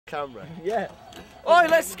camera. Yeah. Oi,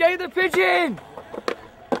 let's skate the pigeon!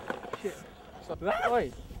 Shit.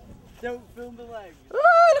 Oi. Don't film the legs.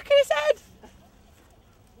 Oh, look at his head!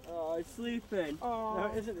 Oh, it's sleeping. Oh. No,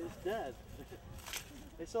 it isn't. It's dead.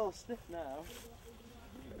 It's all stiff now.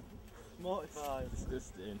 Mortified.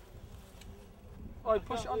 Disgusting. Oi,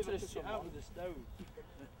 push it onto this shit out of the stove.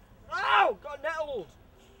 Ow! Got nettled!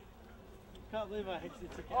 Can't believe I actually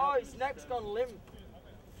took it Oh, out. its neck's gone limp.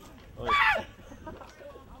 Oi.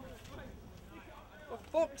 For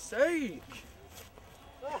fuck's sake!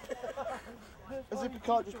 As if you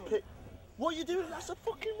can't just pick. What are you doing? That's a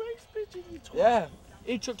fucking race pigeon, you twat. Yeah,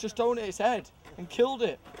 he chucked a stone at its head and killed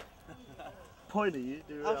it. Pointy, you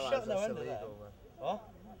do I've realise shot no that's end of illegal, them. man. What?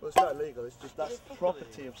 Well, it's not illegal, it's just that's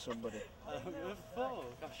property of somebody.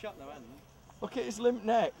 I've shot no end. Look at his limp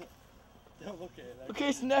neck. Don't look at it. Look at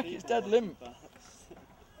his neck, it's dead limp.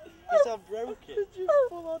 Yes, I broke it.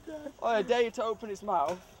 Oh, I dare you to open its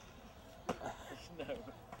mouth. No.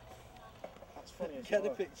 That's funny. Get a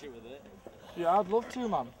picture with it. Yeah, I'd love to,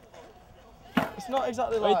 man. It's not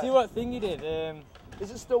exactly Wait, like... do what thing you did?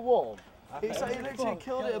 Is it still warm? It's like he literally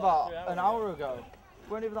killed it about an hour ago.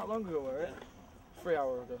 Weren't even that long ago, were it? 3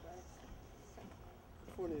 hours ago.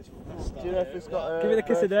 Funny as Do you know if it's got a... Give me the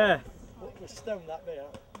kiss of death. What was stone that big?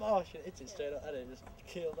 Oh shit, hit it straight up, and it just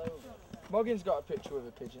keeled over. Moggins got a picture with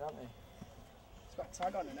a pigeon, hasn't he? It's got a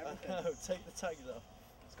tag on and everything. No, take the tags off.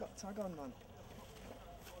 It's got a tag on, man.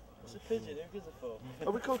 It's a pigeon, who gives a fuck?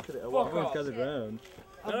 Are we cooking it or Fuck what? Everyone's gathered round.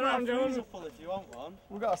 I've got a freezer full if you want one.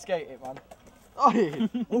 We've got to skate it, man. Oh,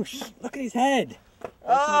 Oh, look at his head.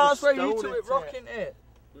 that's where you stone took it it, rocking it.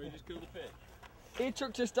 Will you just kill the pig? He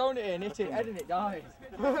chucked a stone at it and hit it head and it died.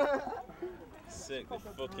 Sick, the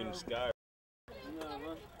fucking sky.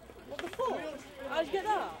 What the fuck? How'd you get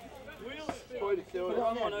that? Pointy killed Put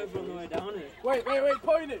it. one over on the way down here. Wait,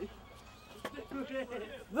 Pointy!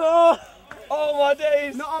 No! Oh my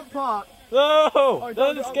days! Not on park! No! don't Not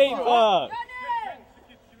do the it on skate park. park!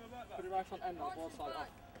 Put it right on end, not both sides up.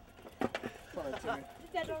 Sorry, Timmy.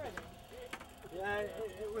 It's dead already. Yeah,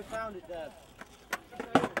 we found it dead.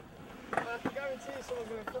 I can guarantee someone's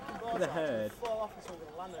going to fucking board The head. fall off and someone's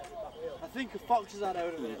going to land it at that wheel. I think a fox has had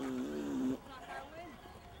out of it.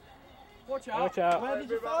 Watch out! Watch out. Where did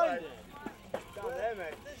you find it? Down there,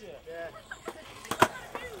 mate. Did you? Yeah.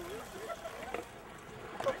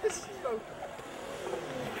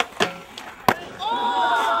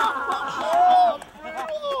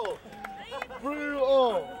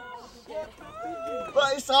 Brutal!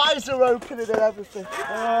 But its eyes are opening and everything.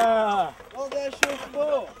 Ah! Oh, there's your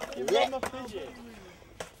sport. You Yeah. got my pigeon.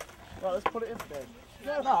 Right, let's put it in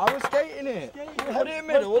there. No, I was skating it. Put it in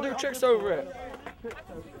the middle, we'll do tricks over it.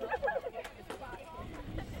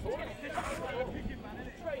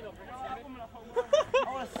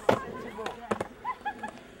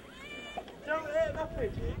 Don't hit my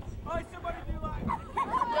pigeon.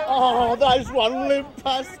 Oh, that is one limp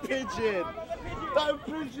ass pigeon. That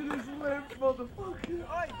pigeon is limp,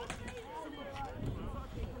 motherfucker.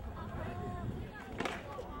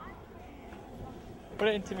 Put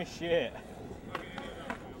it into my shit.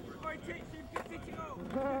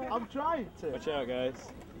 I'm trying to. Watch out,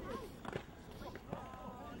 guys.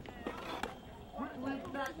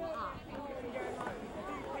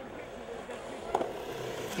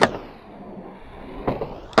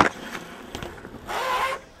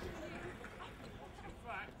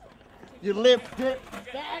 You limp dip.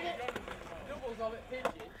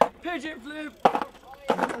 Pigeon flip! Oh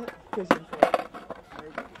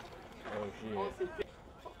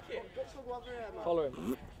shit. Follow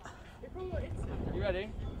him. You ready?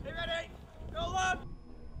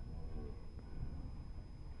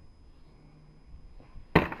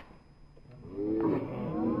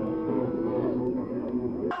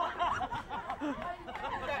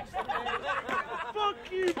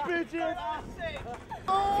 Fuck you, pigeon.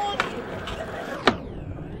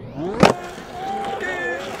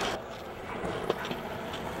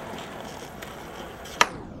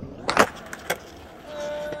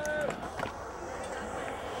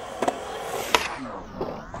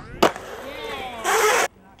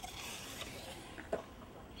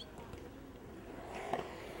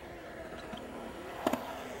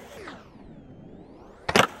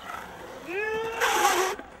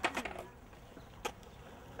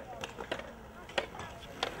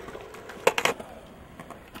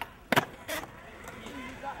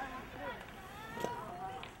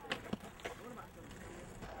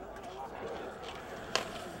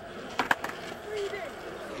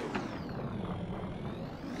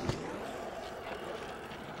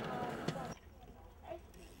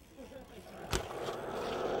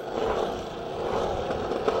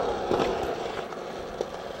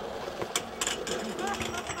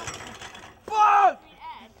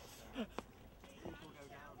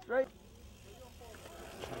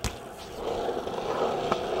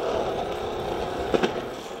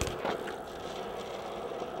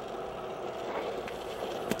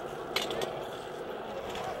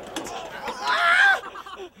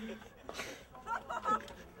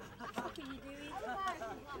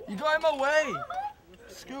 way.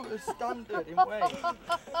 Scooter's standard in way.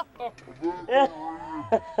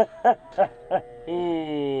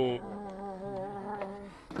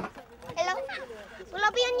 Hello? Will I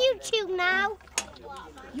be on YouTube now?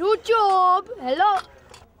 YouTube! Hello!